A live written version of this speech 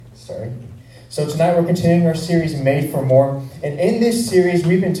So tonight we're continuing our series, Made for More. And in this series,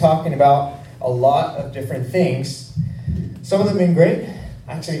 we've been talking about a lot of different things. Some of them have been great.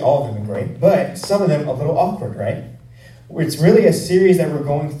 Actually, all of them have been great. But some of them a little awkward, right? It's really a series that we're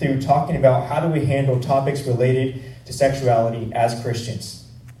going through talking about how do we handle topics related to sexuality as Christians.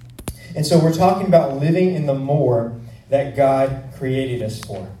 And so we're talking about living in the more that God created us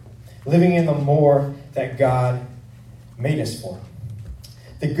for. Living in the more that God made us for.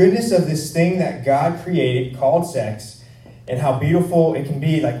 The goodness of this thing that God created called sex and how beautiful it can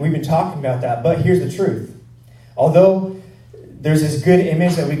be, like we've been talking about that. But here's the truth. Although there's this good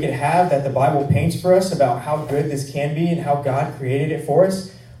image that we could have that the Bible paints for us about how good this can be and how God created it for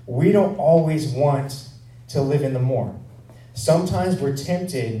us, we don't always want to live in the more. Sometimes we're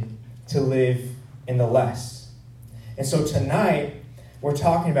tempted to live in the less. And so tonight, we're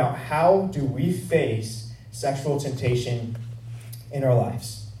talking about how do we face sexual temptation in our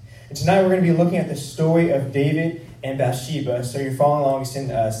lives. And tonight we're going to be looking at the story of David and Bathsheba. So you're following along, it's in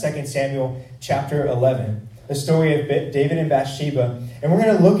 2 Samuel chapter 11. The story of David and Bathsheba. And we're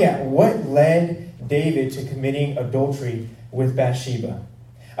going to look at what led David to committing adultery with Bathsheba.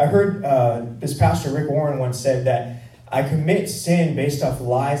 I heard this pastor, Rick Warren, once said that I commit sin based off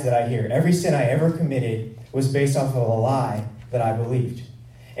lies that I hear. Every sin I ever committed was based off of a lie that I believed.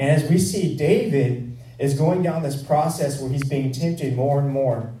 And as we see, David is going down this process where he's being tempted more and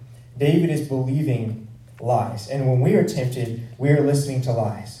more. David is believing lies. And when we are tempted, we are listening to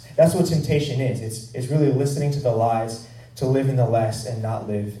lies. That's what temptation is. It's really listening to the lies to live in the less and not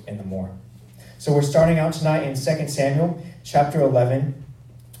live in the more. So we're starting out tonight in 2 Samuel chapter 11,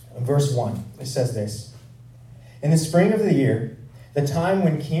 verse 1. It says this. In the spring of the year, the time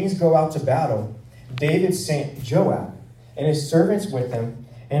when kings go out to battle, David sent Joab and his servants with him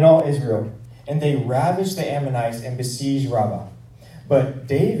and all Israel. And they ravaged the Ammonites and besieged Rabbah. But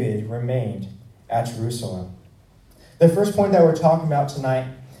David remained at Jerusalem. The first point that we're talking about tonight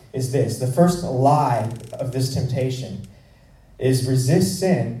is this. The first lie of this temptation is resist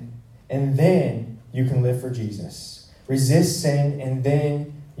sin, and then you can live for Jesus. Resist sin, and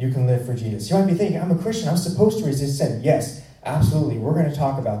then you can live for Jesus. You might be thinking, I'm a Christian. I'm supposed to resist sin. Yes, absolutely. We're going to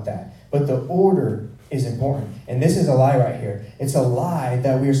talk about that. But the order is important. And this is a lie right here. It's a lie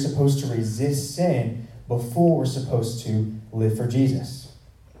that we are supposed to resist sin before we're supposed to live for Jesus.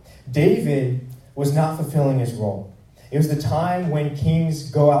 David was not fulfilling his role. It was the time when kings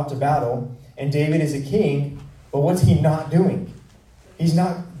go out to battle, and David is a king, but what's he not doing? He's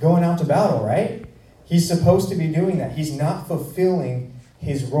not going out to battle, right? He's supposed to be doing that. He's not fulfilling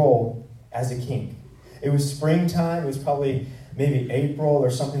his role as a king. It was springtime. It was probably maybe April or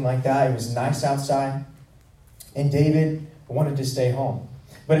something like that. It was nice outside. And David wanted to stay home.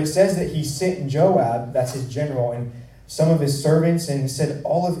 But it says that he sent Joab, that's his general, and some of his servants, and said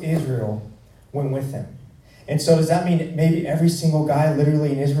all of Israel went with him. And so does that mean maybe every single guy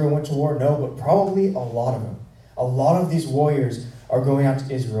literally in Israel went to war? No, but probably a lot of them. A lot of these warriors are going out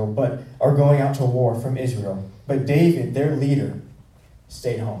to Israel, but are going out to war from Israel. But David, their leader,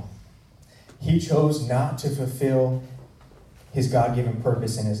 stayed home. He chose not to fulfill his God-given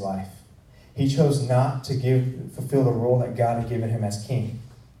purpose in his life. He chose not to fulfill the role that God had given him as king.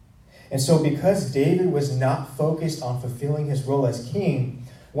 And so because David was not focused on fulfilling his role as king,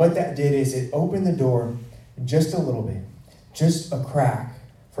 what that did is it opened the door just a little bit, just a crack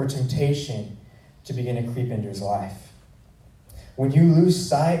for temptation to begin to creep into his life. When you lose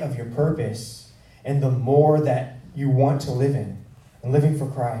sight of your purpose and the more that you want to live in, and living for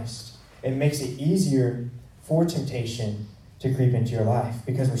Christ, it makes it easier for temptation to creep into your life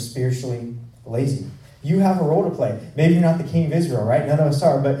because we're spiritually lazy. You have a role to play. Maybe you're not the king of Israel, right? None of us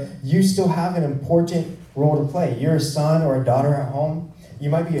are, but you still have an important role to play. You're a son or a daughter at home.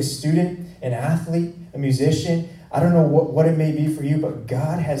 You might be a student, an athlete, a musician. I don't know what it may be for you, but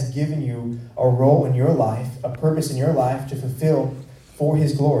God has given you a role in your life, a purpose in your life to fulfill for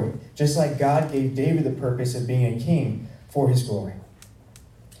his glory. Just like God gave David the purpose of being a king for his glory.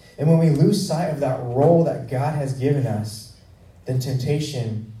 And when we lose sight of that role that God has given us, then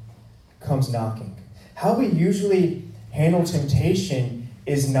temptation comes knocking. How we usually handle temptation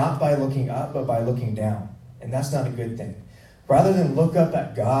is not by looking up, but by looking down. And that's not a good thing. Rather than look up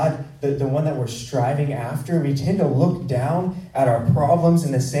at God, the one that we're striving after, we tend to look down at our problems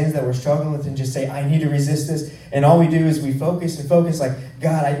and the sins that we're struggling with and just say, I need to resist this. And all we do is we focus like,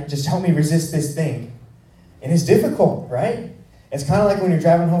 God, just help me resist this thing. And it's difficult, right? It's kind of like when you're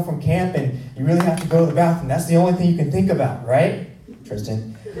driving home from camp and you really have to go to the bathroom. That's the only thing you can think about, right?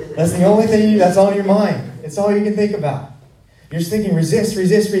 Tristan. That's the only thing that's on your mind. It's all you can think about. You're just thinking resist,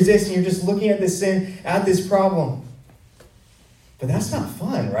 and you're just looking at this sin, at this problem. But that's not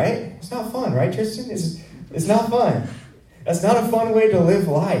fun, right? It's not fun, right, Tristan? It's not fun. That's not a fun way to live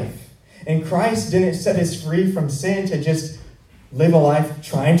life. And Christ didn't set us free from sin to just live a life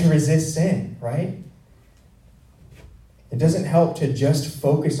trying to resist sin, right? It doesn't help to just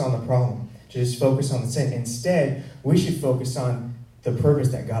focus on the problem, to just focus on the sin. Instead, we should focus on the purpose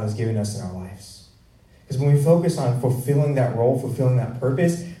that God has given us in our lives. Because when we focus on fulfilling that role, fulfilling that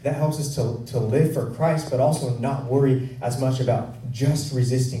purpose, that helps us to live for Christ, but also not worry as much about just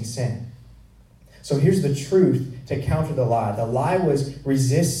resisting sin. So here's the truth to counter the lie. The lie was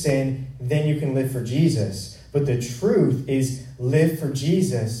resist sin, then you can live for Jesus. But the truth is live for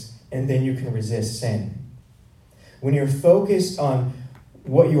Jesus, and then you can resist sin. When you're focused on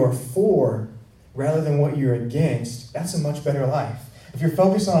what you are for rather than what you're against, that's a much better life. If you're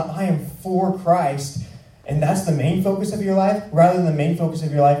focused on, I am for Christ, and that's the main focus of your life, rather than the main focus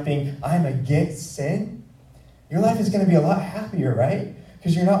of your life being, I'm against sin, your life is going to be a lot happier, right?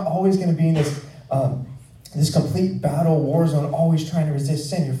 Because you're not always going to be in this complete battle war zone, always trying to resist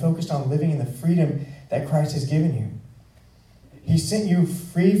sin. You're focused on living in the freedom that Christ has given you. He sent you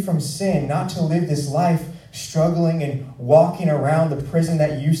free from sin, not to live this life struggling and walking around the prison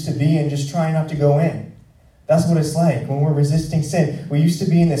that you used to be and just trying not to go in. That's what it's like when we're resisting sin. We used to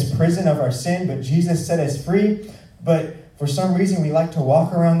be in this prison of our sin, but Jesus set us free. But for some reason, we like to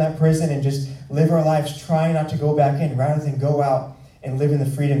walk around that prison and just live our lives trying not to go back in rather than go out and live in the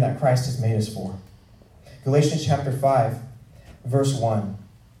freedom that Christ has made us for. Galatians chapter 5, verse 1.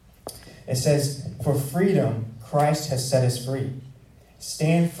 It says, for freedom, Christ has set us free.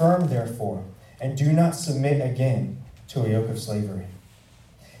 Stand firm, therefore, and do not submit again to a yoke of slavery.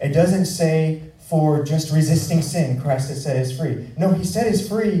 It doesn't say for just resisting sin, Christ has set us free. No, he set us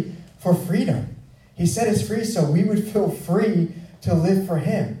free for freedom. He set us free so we would feel free to live for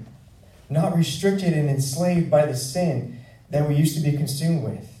him, not restricted and enslaved by the sin that we used to be consumed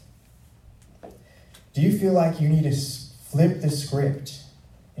with. Do you feel like you need to flip the script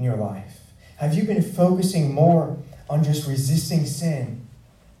in your life? Have you been focusing more on just resisting sin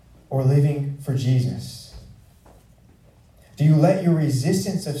or living for Jesus? Do you let your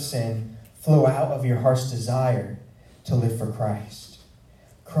resistance of sin flow out of your heart's desire to live for Christ?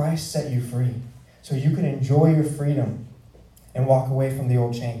 Christ set you free so you can enjoy your freedom and walk away from the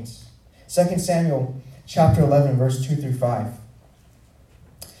old chains. 2 Samuel chapter 11, verse 2 through 5.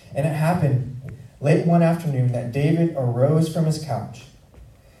 And it happened late one afternoon that David arose from his couch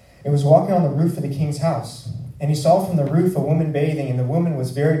and was walking on the roof of the king's house. And he saw from the roof a woman bathing, and the woman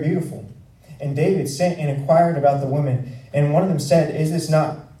was very beautiful. And David sent and inquired about the woman. And one of them said, is this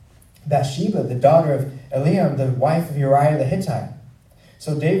not Bathsheba, the daughter of Eliam, the wife of Uriah the Hittite?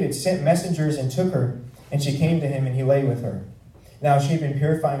 So David sent messengers and took her, and she came to him, and he lay with her. Now she had been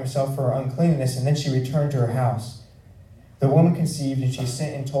purifying herself for her uncleanness, and then she returned to her house. The woman conceived, and she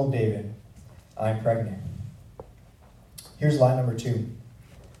sent and told David, I'm pregnant. Here's lie number 2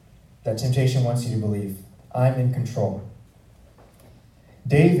 that temptation wants you to believe. I'm in control.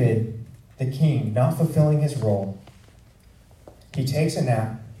 David, the king, not fulfilling his role, he takes a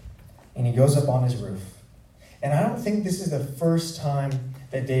nap and he goes up on his roof. And I don't think this is the first time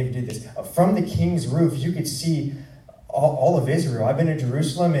that David did this. From the king's roof, you could see all of Israel. I've been to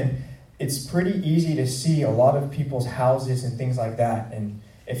Jerusalem, and it's pretty easy to see a lot of people's houses and things like that. And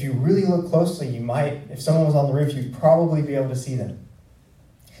if you really look closely, you might, if someone was on the roof, you'd probably be able to see them.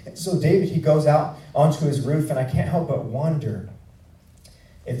 And so David, he goes out onto his roof, and I can't help but wonder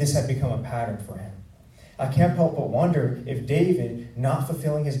if this had become a pattern for him. I can't help but wonder if David, not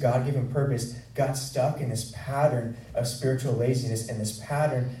fulfilling his God-given purpose, got stuck in this pattern of spiritual laziness and this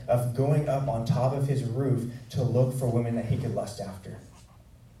pattern of going up on top of his roof to look for women that he could lust after.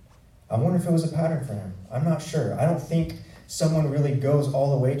 I wonder if it was a pattern for him. I'm not sure. I don't think someone really goes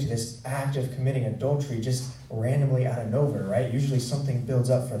all the way to this act of committing adultery just randomly out of nowhere, right? Usually something builds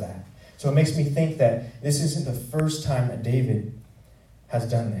up for that. So it makes me think that this isn't the first time that David has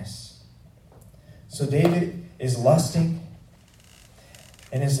done this. So David is lusting,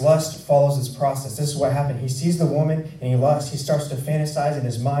 and his lust follows this process. This is what happened. He sees the woman, and he lusts. He starts to fantasize in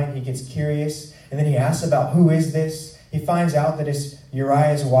his mind. He gets curious, and then he asks about who is this. He finds out that it's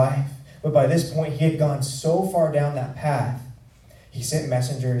Uriah's wife. But by this point, he had gone so far down that path, he sent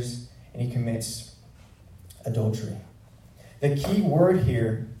messengers and he commits adultery. The key word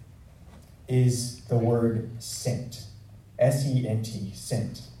here is the word sent. S-E-N-T,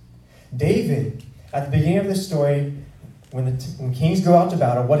 sent. David, at the beginning of the story, when kings go out to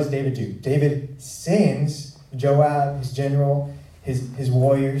battle, what does David do? David sends Joab, his general, his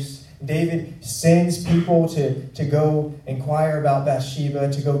warriors. David sends people to go inquire about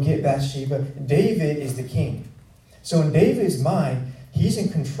Bathsheba, to go get Bathsheba. David is the king. So in David's mind, he's in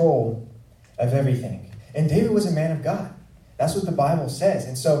control of everything. And David was a man of God. That's what the Bible says.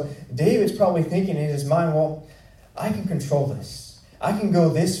 And so David's probably thinking in his mind, well, I can control this. I can go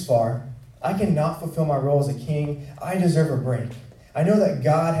this far. I cannot fulfill my role as a king. I deserve a break. I know that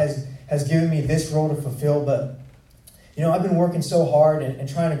God has given me this role to fulfill, but I've been working so hard and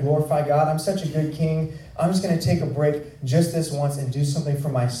trying to glorify God. I'm such a good king. I'm just going to take a break just this once and do something for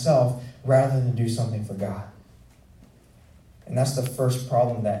myself rather than do something for God. And that's the first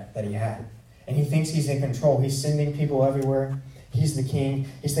problem that he had. And he thinks he's in control. He's sending people everywhere. He's the king.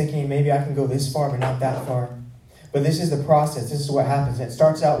 He's thinking, maybe I can go this far, but not that far. But this is the process. This is what happens. It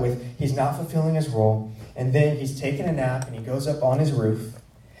starts out with he's not fulfilling his role, and then he's taking a nap, and he goes up on his roof.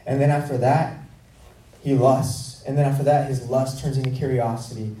 And then after that, he lusts. And then after that, his lust turns into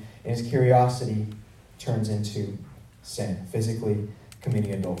curiosity, and his curiosity turns into sin, physically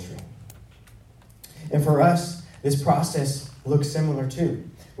committing adultery. And for us, this process looks similar too.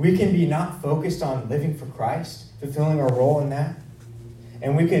 We can be not focused on living for Christ, fulfilling our role in that.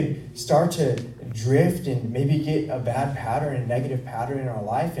 And we could start to drift and maybe get a bad pattern, a negative pattern in our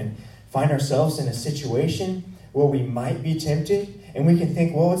life, and find ourselves in a situation where we might be tempted. And we can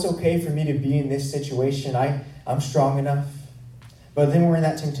think, well, it's okay for me to be in this situation. I'm strong enough. But then we're in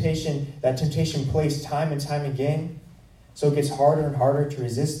that temptation place time and time again. So it gets harder and harder to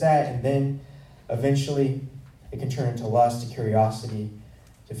resist that. And then eventually it can turn into lust, to curiosity,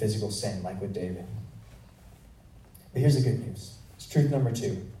 to physical sin, like with David. But here's the good news. It's truth number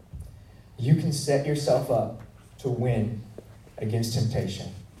 2. You can set yourself up to win against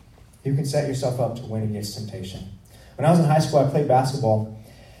temptation. You can set yourself up to win against temptation. When I was in high school, I played basketball.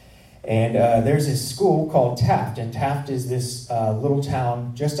 And there's this school called Taft. And Taft is this little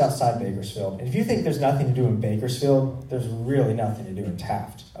town just outside Bakersfield. And if you think there's nothing to do in Bakersfield, there's really nothing to do in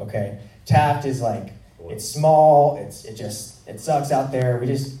Taft, okay? Taft is like, it's small, it sucks out there.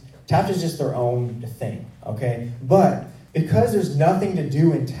 Taft is just their own thing, okay? But because there's nothing to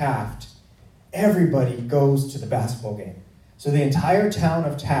do in Taft, everybody goes to the basketball game. So the entire town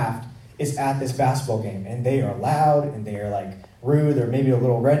of Taft is at this basketball game, and they are loud, and they are like rude. They're maybe a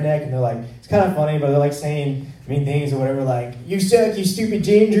little redneck, and they're like, it's kind of funny, but they're like saying mean things or whatever, like, you suck, you stupid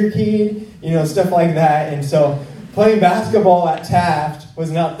ginger kid, stuff like that. And so playing basketball at Taft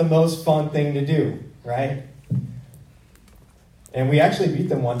was not the most fun thing to do, right? And we actually beat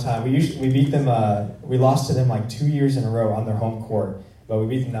them one time. We beat them, we lost to them like 2 years in a row on their home court, but we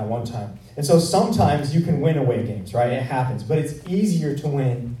beat them that one time. And so sometimes you can win away games, right? It happens, but it's easier to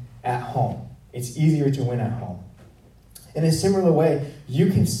win at home. It's easier to win at home. In a similar way, you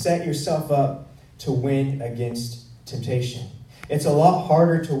can set yourself up to win against temptation. It's a lot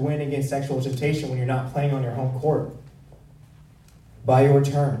harder to win against sexual temptation when you're not playing on your home court by your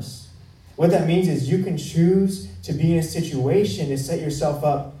terms. What that means is you can choose to be in a situation to set yourself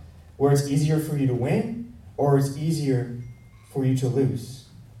up where it's easier for you to win or it's easier for you to lose.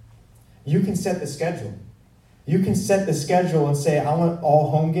 You can set the schedule. You can set the schedule and say, I want all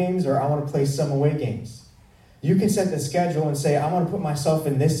home games or I want to play some away games. You can set the schedule and say, I want to put myself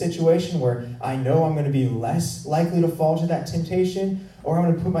in this situation where I know I'm going to be less likely to fall to that temptation, or I'm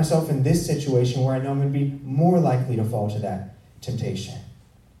going to put myself in this situation where I know I'm going to be more likely to fall to that temptation.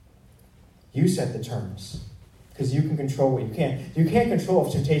 You set the terms because you can control what you can. You can't control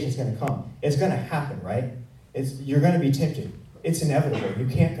if temptation is going to come. It's going to happen, right? You're going to be tempted. It's inevitable. You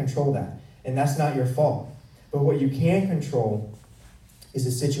can't control that, and that's not your fault. But what you can control is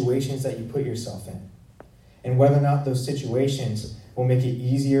the situations that you put yourself in, and whether or not those situations will make it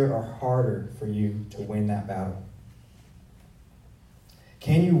easier or harder for you to win that battle.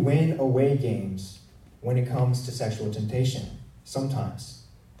 Can you win away games when it comes to sexual temptation? Sometimes.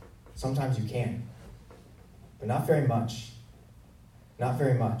 Sometimes you can. But not very much. Not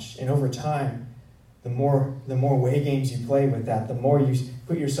very much. And over time, the more away games you play with that, the more you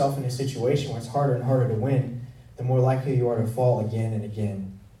put yourself in a situation where it's harder and harder to win, the more likely you are to fall again and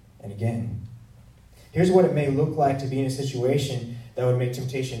again and again. Here's what it may look like to be in a situation that would make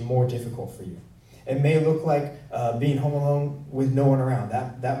temptation more difficult for you. It may look like being home alone with no one around.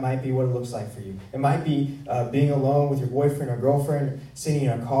 That might be what it looks like for you. It might be being alone with your boyfriend or girlfriend, sitting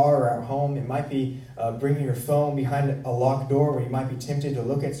in a car or at home. It might be bringing your phone behind a locked door where you might be tempted to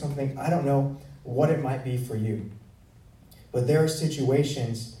look at something. I don't know what it might be for you. But there are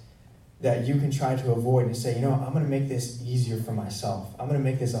situations that you can try to avoid and say, I'm going to make this easier for myself. I'm going to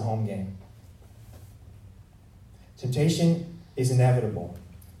make this a home game. Temptation is inevitable,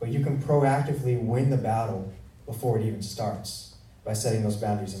 but you can proactively win the battle before it even starts by setting those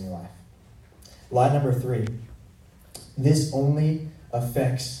boundaries in your life. Lie number 3, this only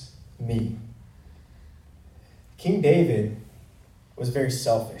affects me. King David was very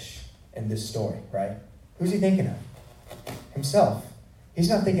selfish in this story, right? Who's he thinking of? Himself. He's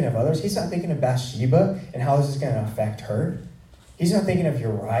not thinking of others. He's not thinking of Bathsheba and how this is going to affect her. He's not thinking of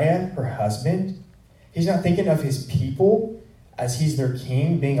Uriah, her husband. He's not thinking of his people as he's their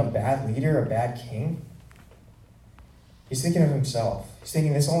king, being a bad leader, a bad king. He's thinking of himself. He's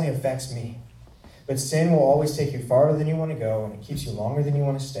thinking, this only affects me. But sin will always take you farther than you want to go, and it keeps you longer than you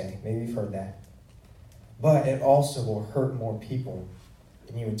want to stay. Maybe you've heard that. But it also will hurt more people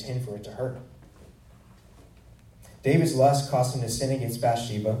than you intend for it to hurt. David's lust caused him to sin against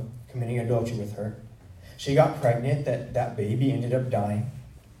Bathsheba, committing adultery with her. She got pregnant, that baby ended up dying.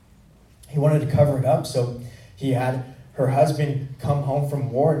 He wanted to cover it up, so he had her husband come home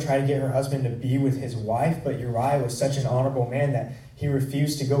from war and try to get her husband to be with his wife, but Uriah was such an honorable man that he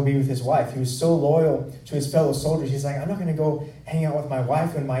refused to go be with his wife. He was so loyal to his fellow soldiers. He's like, I'm not going to go hang out with my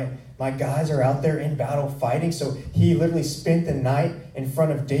wife when my guys are out there in battle fighting. So he literally spent the night in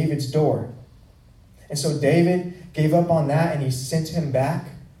front of David's door. And so David gave up on that, and he sent him back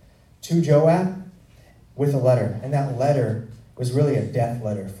to Joab with a letter. And that letter was really a death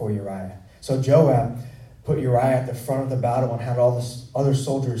letter for Uriah. So Joab put Uriah at the front of the battle and had all the other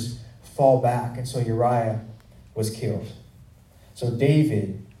soldiers fall back. And so Uriah was killed. So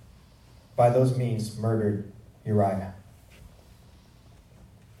David, by those means, murdered Uriah.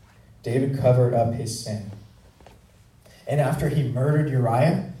 David covered up his sin. And after he murdered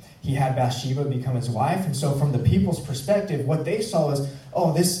Uriah, he had Bathsheba become his wife. And so from the people's perspective, what they saw was,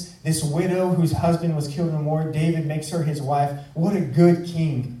 oh, this widow whose husband was killed in war, David makes her his wife. What a good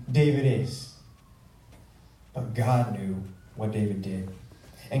king David is. But God knew what David did.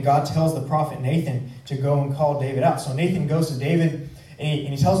 And God tells the prophet Nathan to go and call David out. So Nathan goes to David and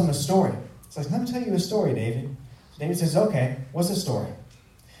he tells him a story. He's like, let me tell you a story, David. So David says, okay, what's the story?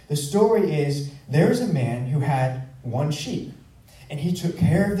 The story is there's a man who had one sheep. And he took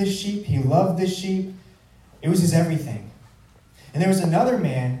care of this sheep. He loved this sheep. It was his everything. And there was another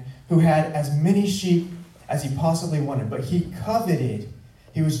man who had as many sheep as he possibly wanted. But he coveted.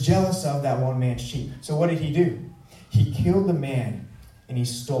 He was jealous of that one man's sheep. So what did he do? He killed the man and he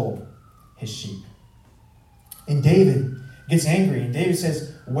stole his sheep. And David gets angry. And David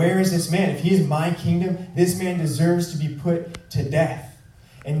says, where is this man? If he is my kingdom, this man deserves to be put to death.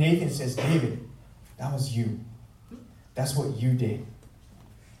 And Nathan says, David, that was you. That's what you did.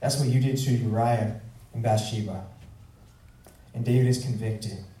 That's what you did to Uriah and Bathsheba. And David is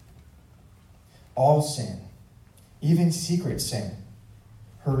convicted. All sin, even secret sin,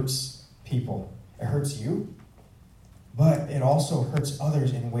 hurts people. It hurts you, but it also hurts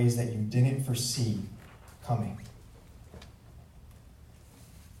others in ways that you didn't foresee coming.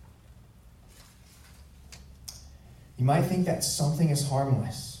 You might think that something is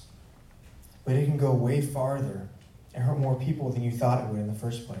harmless, but it can go way farther and hurt more people than you thought it would in the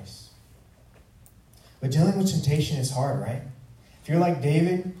first place. But dealing with temptation is hard, right? If you're like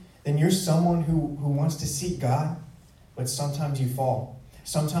David, then you're someone who wants to seek God, but sometimes you fall.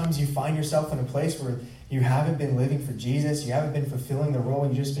 Sometimes you find yourself in a place where you haven't been living for Jesus, you haven't been fulfilling the role,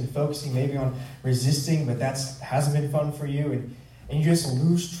 you've just been focusing maybe on resisting, but that hasn't been fun for you, and you just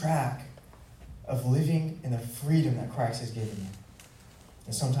lose track of living in the freedom that Christ has given you.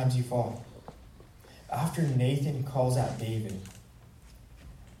 And sometimes you fall. After Nathan calls out David,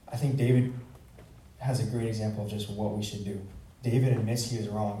 I think David has a great example of just what we should do. David admits he is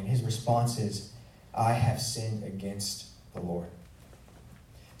wrong, and his response is, I have sinned against the Lord.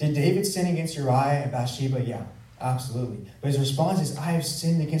 Did David sin against Uriah and Bathsheba? Yeah, absolutely. But his response is, I have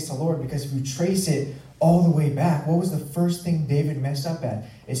sinned against the Lord, because if you trace it all the way back, what was the first thing David messed up at?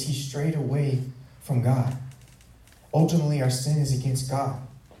 Is he strayed away from God. Ultimately, our sin is against God.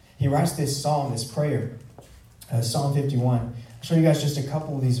 He writes this psalm, this prayer, Psalm 51. I'll show you guys just a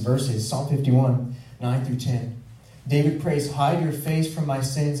couple of these verses. Psalm 51, 9 through 10. David prays, hide your face from my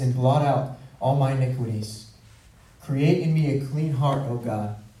sins and blot out all my iniquities. Create in me a clean heart, O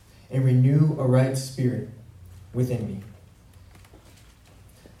God, and renew a right spirit within me.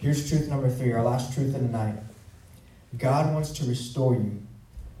 Here's truth number 3, our last truth of the night. God wants to restore you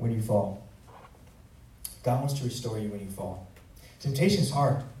when you fall. God wants to restore you when you fall. Temptation is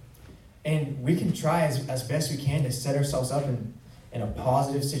hard. And we can try as best we can to set ourselves up in a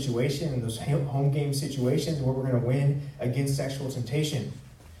positive situation, in those home game situations where we're going to win against sexual temptation.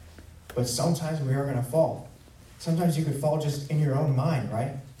 But sometimes we are going to fall. Sometimes you could fall just in your own mind,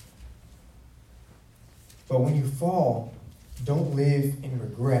 right? But when you fall, don't live in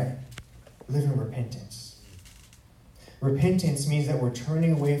regret. Live in repentance. Repentance means that we're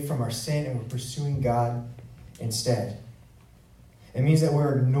turning away from our sin and we're pursuing God instead. It means that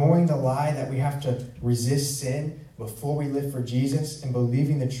we're ignoring the lie that we have to resist sin before we live for Jesus and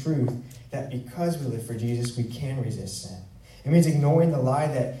believing the truth that because we live for Jesus, we can resist sin. It means ignoring the lie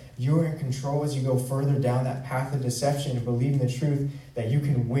that you're in control as you go further down that path of deception and believing the truth that you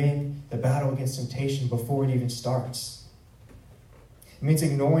can win the battle against temptation before it even starts. It means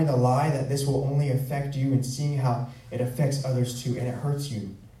ignoring the lie that this will only affect you and seeing how it affects others too, and it hurts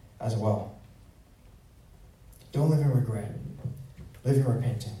you as well. Don't live in regret. Live in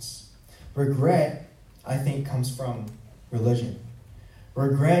repentance. Regret, I think, comes from religion.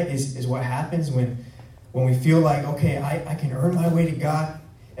 Regret is what happens when we feel like, okay, I can earn my way to God.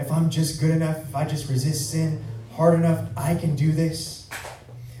 If I'm just good enough, if I just resist sin hard enough, I can do this.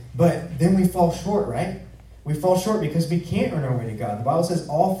 But then we fall short, right? We fall short because we can't earn our way to God. The Bible says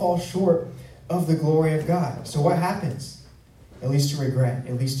all fall short of the glory of God. So what happens? It leads to regret.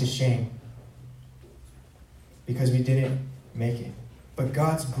 It leads to shame. Because we didn't make it. But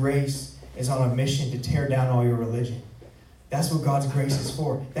God's grace is on a mission to tear down all your religion. That's what God's grace is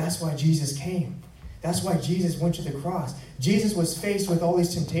for. That's why Jesus came. That's why Jesus went to the cross. Jesus was faced with all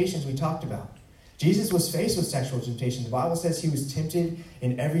these temptations we talked about. Jesus was faced with sexual temptation. The Bible says he was tempted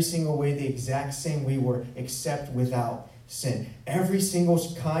in every single way the exact same we were, except without sin. Every single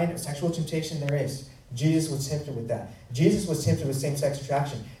kind of sexual temptation there is, Jesus was tempted with that. Jesus was tempted with same-sex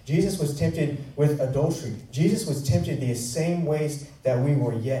attraction. Jesus was tempted with adultery. Jesus was tempted the same ways that we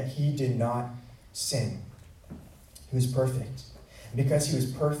were, yet he did not sin. He was perfect. And because he was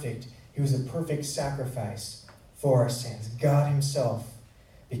perfect, he was a perfect sacrifice for our sins. God himself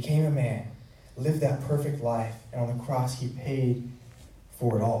became a man, lived that perfect life, and on the cross he paid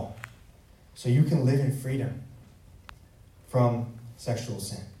for it all. So you can live in freedom from sexual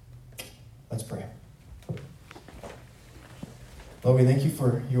sin. Let's pray. Lord, we thank you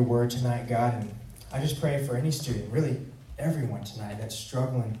for your word tonight, God, and I just pray for any student, really everyone tonight that's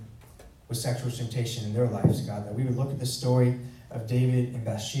struggling with sexual temptation in their lives, God, that we would look at the story of David and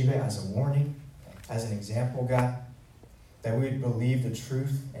Bathsheba as a warning, as an example, God, that we would believe the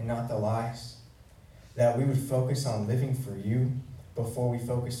truth and not the lies, that we would focus on living for you before we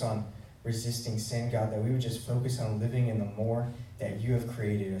focus on resisting sin, God, that we would just focus on living in the more that you have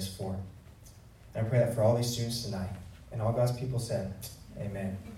created us for. And I pray that for all these students tonight. And all God's people said, amen.